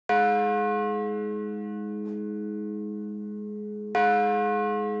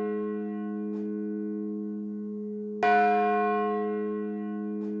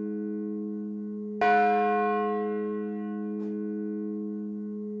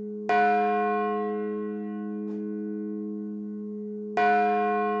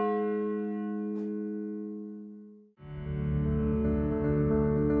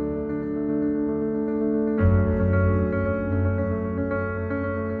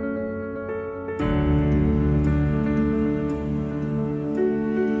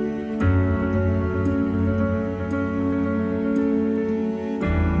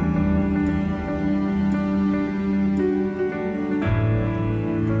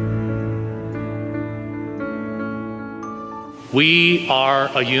We are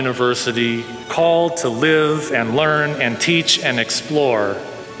a university called to live and learn and teach and explore,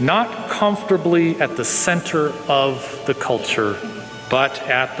 not comfortably at the center of the culture, but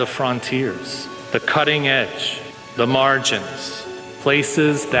at the frontiers, the cutting edge, the margins,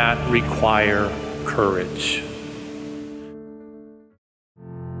 places that require courage.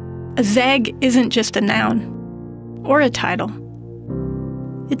 A ZAG isn't just a noun or a title.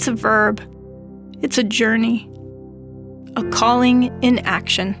 It's a verb. It's a journey. A calling in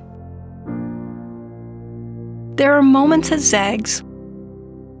action. There are moments as ZAGs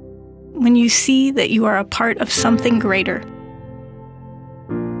when you see that you are a part of something greater,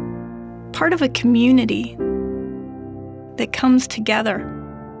 part of a community that comes together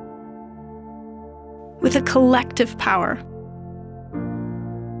with a collective power,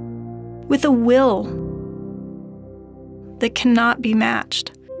 with a will that cannot be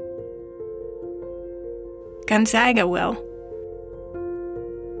matched. Gonzaga will.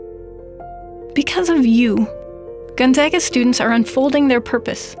 Because of you, Gonzaga students are unfolding their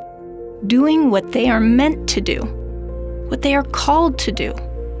purpose, doing what they are meant to do, what they are called to do,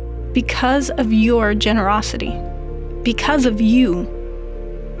 because of your generosity. Because of you,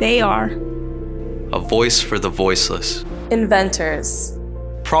 they are a voice for the voiceless, inventors,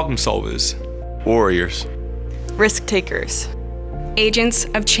 problem solvers, warriors, risk takers, agents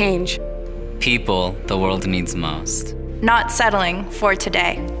of change, people the world needs most, not settling for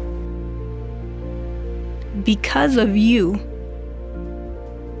today. Because of you,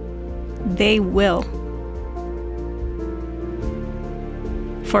 they will.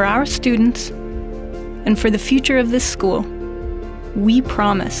 For our students and for the future of this school, we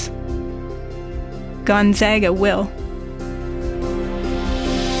promise Gonzaga will.